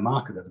shift in the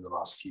market over the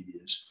last few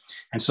years.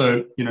 And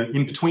so,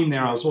 in between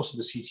there, I was also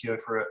the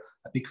CTO for a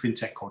big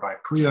fintech called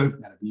iPrio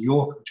out of New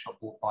York, which got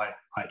bought by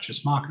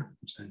IHS Markit,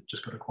 which then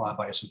just got acquired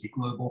by S&P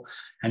Global.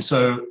 And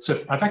so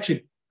I've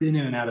actually been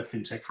in and out of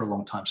fintech for a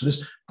long time. So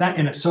that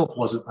in itself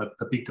was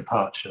a big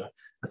departure.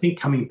 I think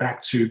coming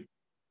back to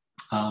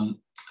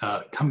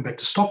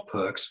Stock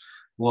Perks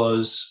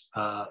was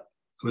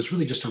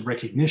really just a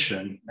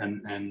recognition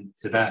and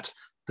that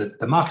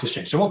the market has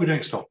changed. So what we're doing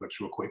at Stock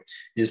Perks, real quick,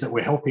 is that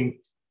we're helping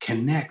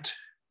connect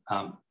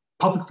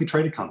publicly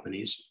traded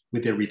companies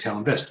with their retail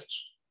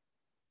investors.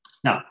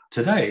 Now,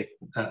 today,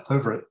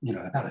 over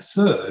about a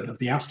third of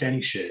the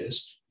outstanding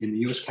shares in the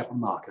US capital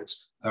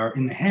markets are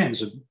in the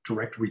hands of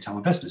direct retail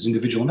investors,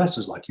 individual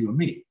investors like you and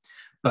me.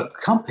 But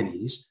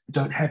companies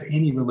don't have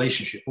any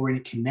relationship or any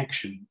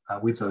connection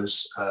with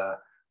those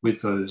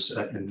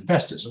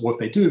investors. Or if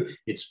they do,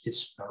 it's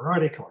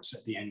sporadic, or it's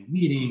at the annual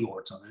meeting,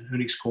 or it's on an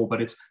earnings call. But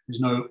there's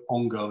no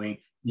ongoing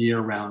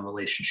year-round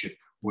relationship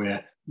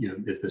where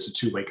there's a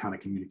two-way kind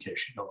of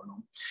communication going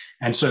on.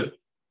 And so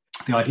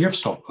the idea of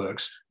Stock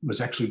Perks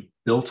was actually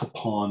built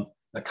upon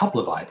a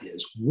couple of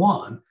ideas.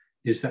 One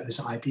is that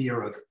this idea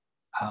of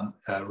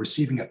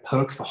receiving a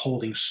perk for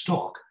holding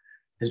stock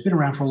has been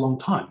around for a long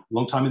time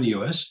in the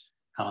US,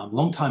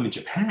 long time in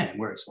Japan,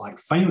 where it's like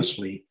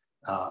famously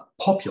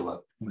popular.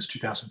 Almost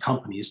 2,000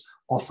 companies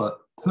offer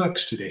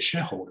perks to their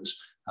shareholders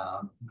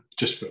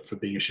just for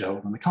being a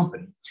shareholder in the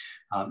company.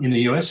 In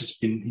the US, it's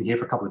been here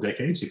for a couple of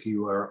decades. If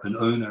you are an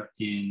owner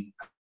in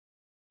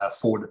a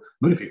Ford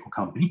motor vehicle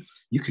company,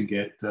 you can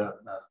get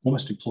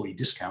almost employee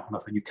discount on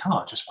a new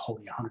car just for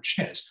holding 100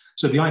 shares.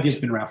 So the idea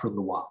has been around for a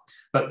little while.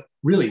 But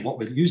really what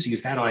we're using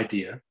is that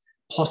idea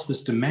plus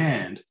this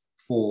demand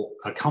for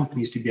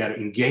companies to be able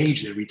to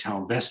engage their retail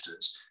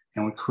investors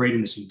and we're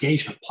creating this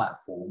engagement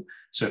platform.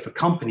 So for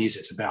companies,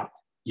 it's about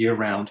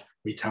year-round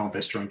retail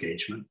investor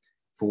engagement.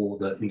 For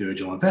the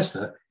individual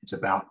investor, it's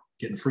about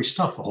getting free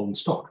stuff for holding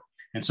stock.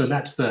 And so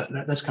that's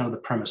kind of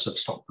the premise of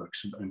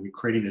Stockbooks. And we're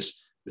creating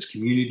this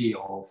community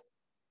of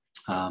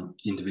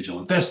individual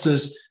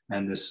investors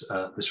and this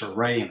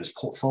array and this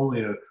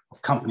portfolio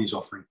of companies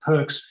offering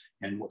perks.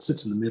 And what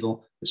sits in the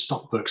middle is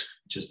Stockbooks,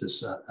 which is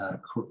this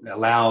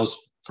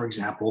allows, for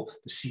example,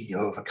 the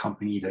CEO of a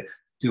company to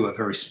do a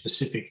very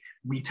specific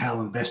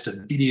retail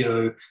investor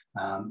video.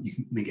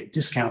 You can get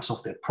discounts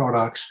off their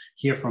products,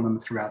 hear from them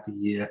throughout the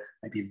year,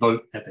 maybe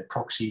vote at their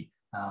proxy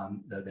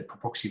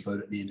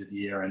vote at the end of the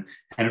year, and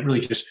it really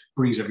just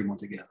brings everyone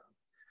together.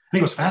 I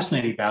think what's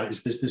fascinating about it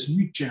is there's this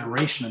new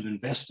generation of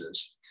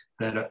investors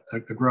that are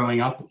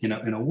growing up in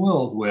a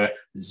world where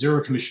there's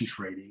zero commission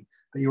trading,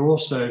 but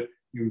you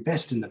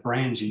invest in the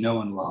brands you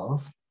know and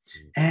love,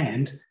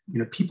 and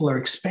people are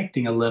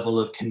expecting a level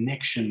of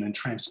connection and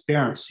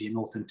transparency and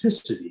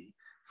authenticity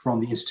from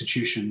the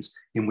institutions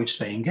in which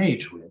they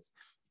engage with.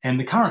 And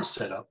the current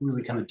setup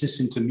really kind of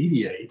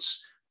disintermediates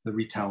the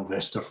retail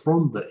investor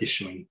from the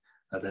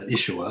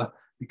issuer,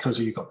 because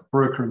you've got the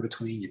broker in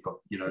between, you've got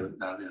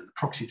the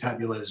proxy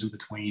tabulators in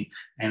between,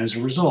 and as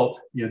a result,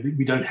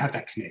 we don't have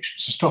that connection.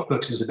 So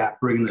Stockbooks is about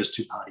bringing those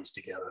two parties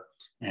together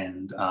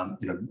and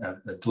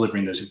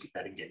delivering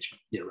that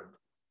engagement year-round.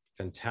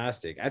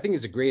 Fantastic. I think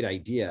it's a great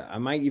idea. I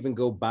might even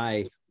go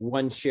buy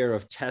one share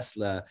of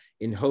Tesla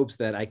in hopes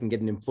that I can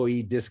get an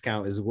employee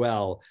discount as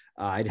well.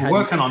 We're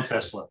working on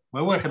Tesla.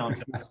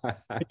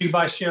 If you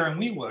buy share in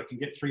WeWork and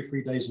get 3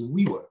 free days in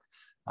WeWork,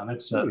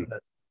 that's on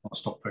a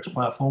Stockbooks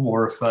platform.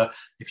 Or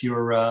if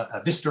you're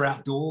a Vista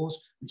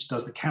Outdoors, which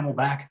does the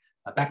Camelback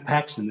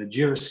backpacks and the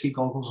Jira ski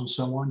goggles and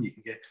so on, you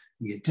can get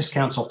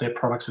discounts off their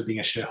products for being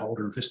a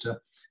shareholder in Vista,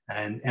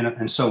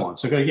 and so on.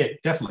 So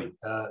definitely,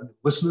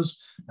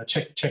 listeners,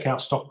 check out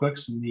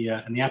Stockbooks in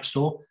the App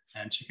Store,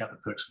 and check out the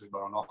perks we've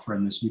got on offer.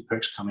 And there's new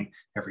perks coming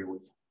every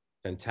week.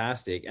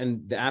 Fantastic.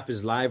 And the app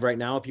is live right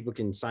now. People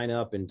can sign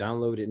up and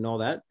download it and all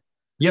that.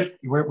 Yep,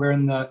 we're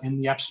in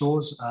the app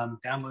stores.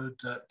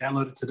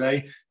 Download it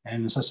today.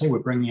 And as I say, we're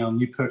bringing on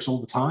new perks all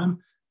the time.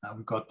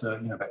 We've got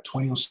about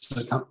 20 or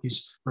so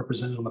companies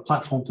represented on the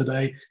platform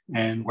today,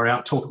 and we're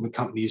out talking with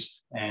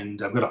companies.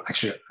 And I've got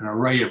actually an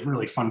array of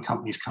really fun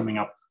companies coming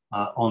up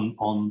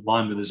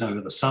online with us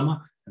over the summer.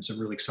 And so I'm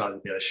really excited to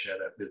be able to share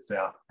that with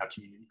our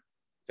community.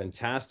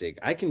 Fantastic.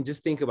 I can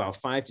just think about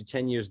 5 to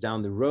 10 years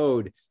down the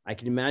road. I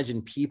can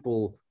imagine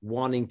people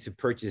wanting to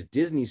purchase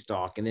Disney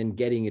stock and then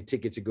getting a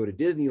ticket to go to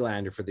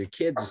Disneyland or for their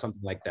kids or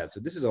something like that. So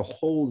this is a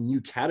whole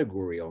new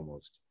category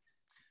almost.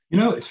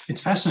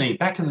 It's fascinating.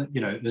 Back in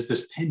there's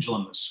this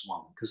pendulum that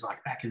swung, because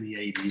like back in the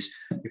 80s,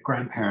 your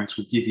grandparents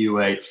would give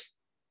you a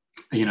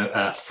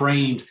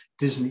framed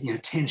Disney,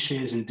 10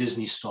 shares in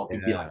Disney stock.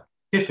 It'd be like a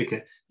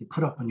certificate you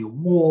put up on your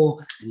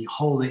wall, and you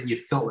hold it, and you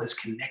felt this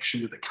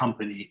connection to the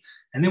company.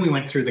 And then we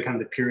went through the kind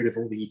of the period of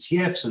all the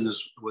ETFs, and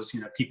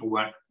people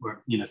weren't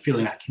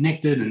feeling that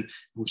connected, and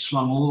we've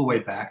swung all the way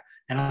back.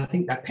 And I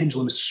think that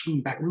pendulum is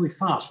swinging back really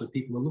fast, where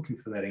people are looking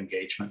for that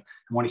engagement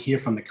and want to hear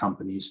from the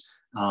companies.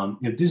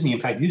 Disney, in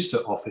fact, used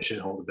to offer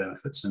shareholder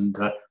benefits, and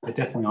they're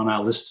definitely on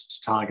our list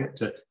to target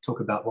to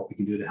talk about what we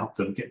can do to help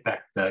them get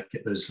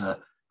those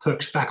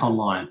perks back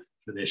online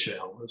for their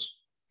shareholders.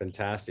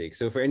 Fantastic.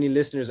 So for any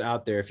listeners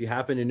out there, if you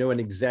happen to know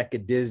an exec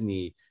at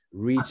Disney,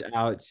 reach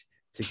out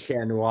to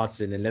Ken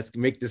Watson and let's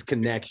make this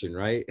connection,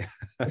 right?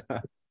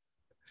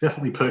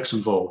 Definitely perks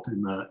involved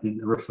in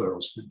the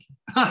referrals.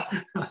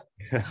 Thank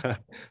you.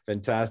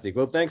 Fantastic.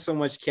 Well, thanks so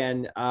much,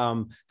 Ken.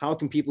 How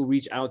can people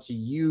reach out to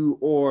you,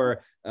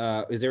 or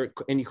is there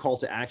any call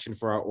to action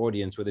for our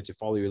audience, whether to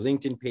follow your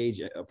LinkedIn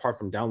page, apart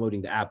from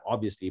downloading the app,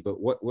 obviously, but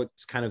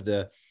what's kind of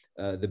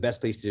the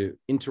best place to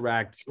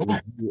interact with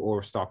you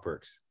or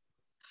Stockperks?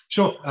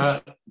 Sure.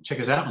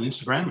 Check us out on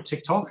Instagram or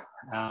TikTok.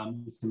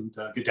 You can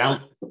go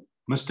down.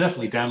 Most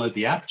definitely download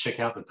the app, check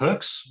out the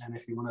perks. And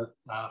if you want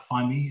to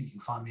find me, you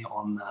can find me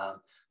on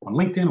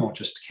LinkedIn, or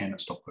just Ken at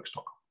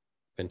stockperks.com.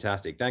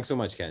 Fantastic. Thanks so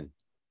much, Ken.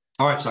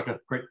 All right, Saka.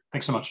 Great.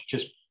 Thanks so much.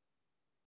 Cheers.